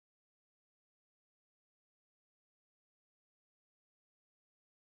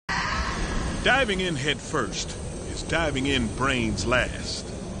Diving in head first is diving in brains last.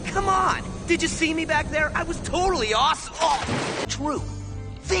 Come on! Did you see me back there? I was totally awesome! Oh, true.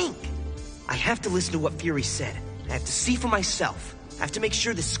 Think! I have to listen to what Fury said. I have to see for myself. I have to make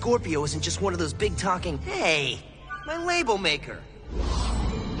sure the Scorpio isn't just one of those big talking, hey, my label maker.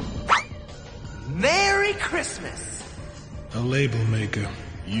 Merry Christmas! A label maker.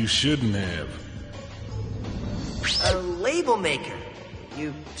 You shouldn't have. A label maker.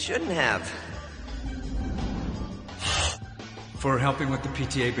 You shouldn't have. For helping with the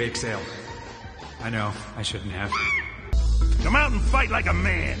PTA bake sale. I know, I shouldn't have. Come out and fight like a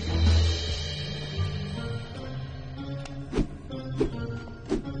man.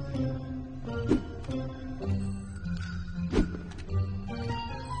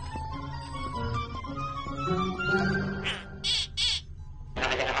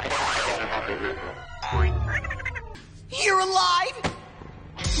 You're alive!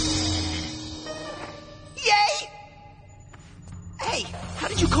 Yay! Hey, how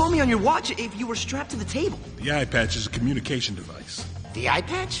did you call me on your watch if you were strapped to the table? The eye patch is a communication device. The eye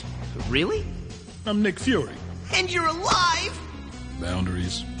patch? Really? I'm Nick Fury. And you're alive?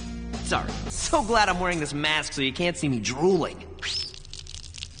 Boundaries. Sorry. So glad I'm wearing this mask so you can't see me drooling.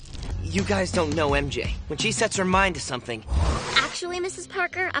 You guys don't know MJ. When she sets her mind to something... Actually, Mrs.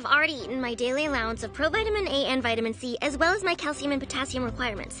 Parker, I've already eaten my daily allowance of provitamin A and vitamin C, as well as my calcium and potassium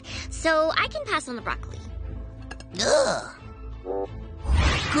requirements. So I can pass on the broccoli. Ugh.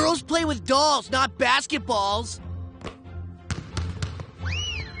 Girls play with dolls, not basketballs.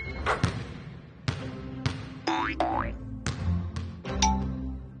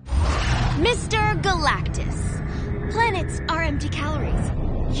 Mr. Galactus. Planets are empty calories.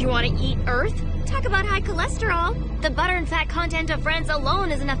 You want to eat Earth? Talk about high cholesterol. The butter and fat content of France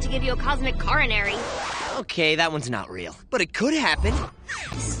alone is enough to give you a cosmic coronary. Okay, that one's not real. But it could happen.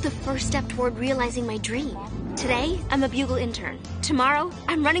 This is the first step toward realizing my dream. Today, I'm a Bugle intern. Tomorrow,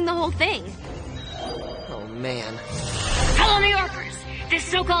 I'm running the whole thing. Oh, man. Hello, New Yorkers! This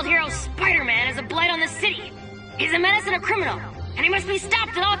so-called hero, Spider-Man, is a blight on the city. He's a menace and a criminal, and he must be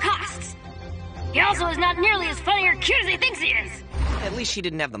stopped at all costs. He also is not nearly as funny or cute as he thinks he is. At least she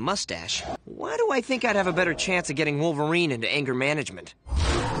didn't have the mustache. Why do I think I'd have a better chance of getting Wolverine into anger management?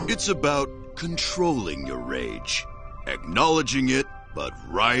 It's about controlling your rage, acknowledging it, but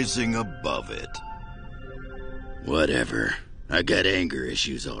rising above it. Whatever. I got anger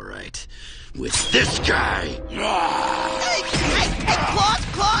issues, all right. With this guy! Hey,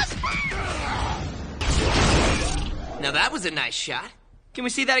 Claus! Now that was a nice shot. Can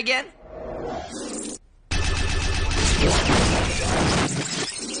we see that again?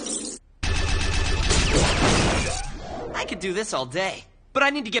 I could do this all day, but I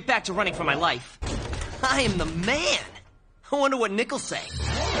need to get back to running for my life. I am the man. I wonder what Nick will say.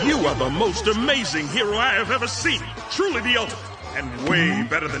 You are the most amazing hero I have ever seen. Truly the ultimate, and way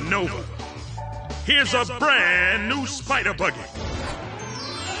better than Nova. Here's a brand new Spider Buggy.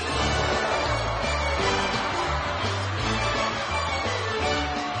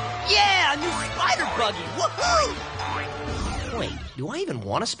 Yeah, a new Spider Buggy. Woohoo! Wait, do I even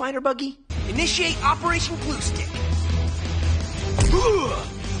want a Spider Buggy? Initiate Operation Blue Stick.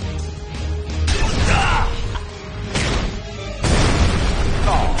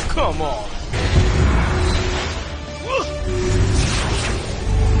 Oh, come on.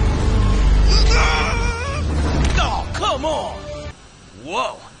 Oh, come on.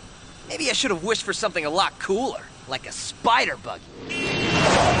 Whoa. Maybe I should have wished for something a lot cooler, like a Spider Buggy.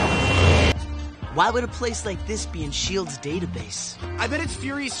 Why would a place like this be in S.H.I.E.L.D.'s database? I bet it's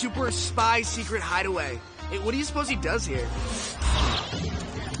Fury's super spy secret hideaway. Hey, what do you suppose he does here?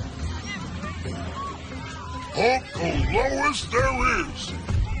 Hulk the lowest there is.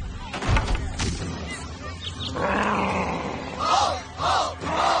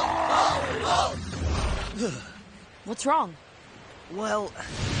 What's wrong? Well...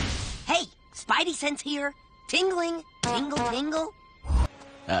 Hey, Spidey sense here. Tingling. Tingle, tingle.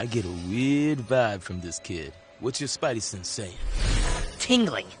 I get a weird vibe from this kid. What's your Spidey sense saying?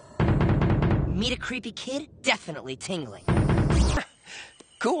 Tingling. Meet a creepy kid? Definitely tingling.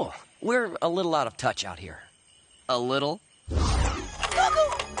 Cool. We're a little out of touch out here. A little?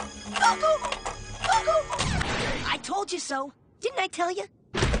 I told you so. Didn't I tell you?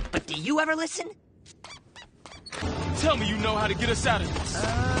 But do you ever listen? Tell me you know how to get us out of this.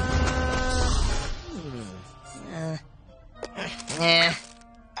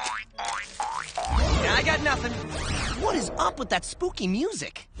 I got nothing. What is up with that spooky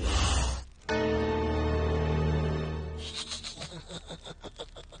music?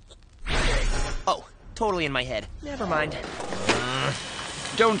 Oh, totally in my head. Never mind.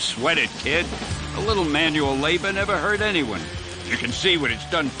 Don't sweat it, kid. A little manual labor never hurt anyone. You can see what it's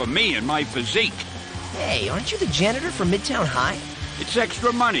done for me and my physique. Hey, aren't you the janitor from Midtown High? It's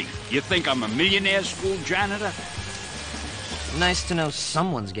extra money. You think I'm a millionaire school janitor? Nice to know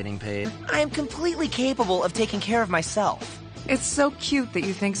someone's getting paid. I am completely capable of taking care of myself. It's so cute that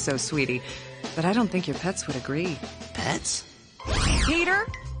you think so, sweetie. But I don't think your pets would agree. Pets? Peter?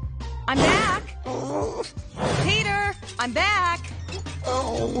 I'm back! Peter! I'm back!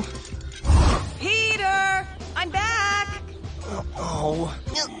 Oh. Peter! I'm back! Oh.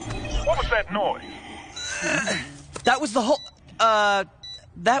 What was that noise? That was the whole...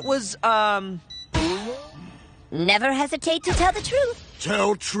 that was, Never hesitate to tell the truth.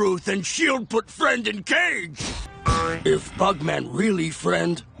 Tell truth and she'll put friend in cage. If Bugman really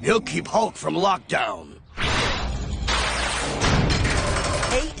friend, he'll keep Hulk from lockdown.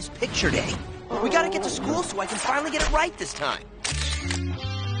 Today is picture day. We gotta get to school so I can finally get it right this time.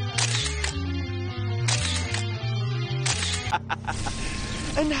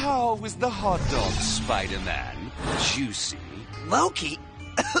 And how was the hot dog, Spider-Man? Juicy. Loki?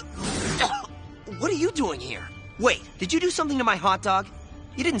 What are you doing here? Wait, did you do something to my hot dog?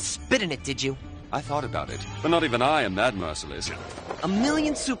 You didn't spit in it, did you? I thought about it, but not even I am that merciless. A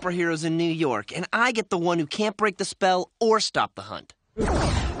million superheroes in New York, and I get the one who can't break the spell or stop the hunt.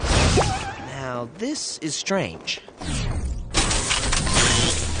 Now, this is strange.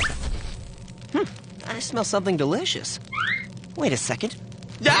 I smell something delicious. Wait a second.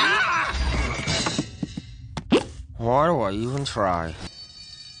 Ah! Why do I even try?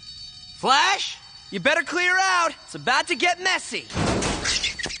 Flash, you better clear out. It's about to get messy.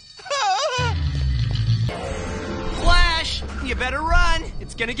 Flash, you better run.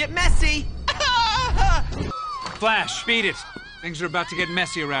 It's gonna get messy. Flash, beat it. Things are about to get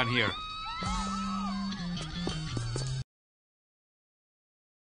messy around here.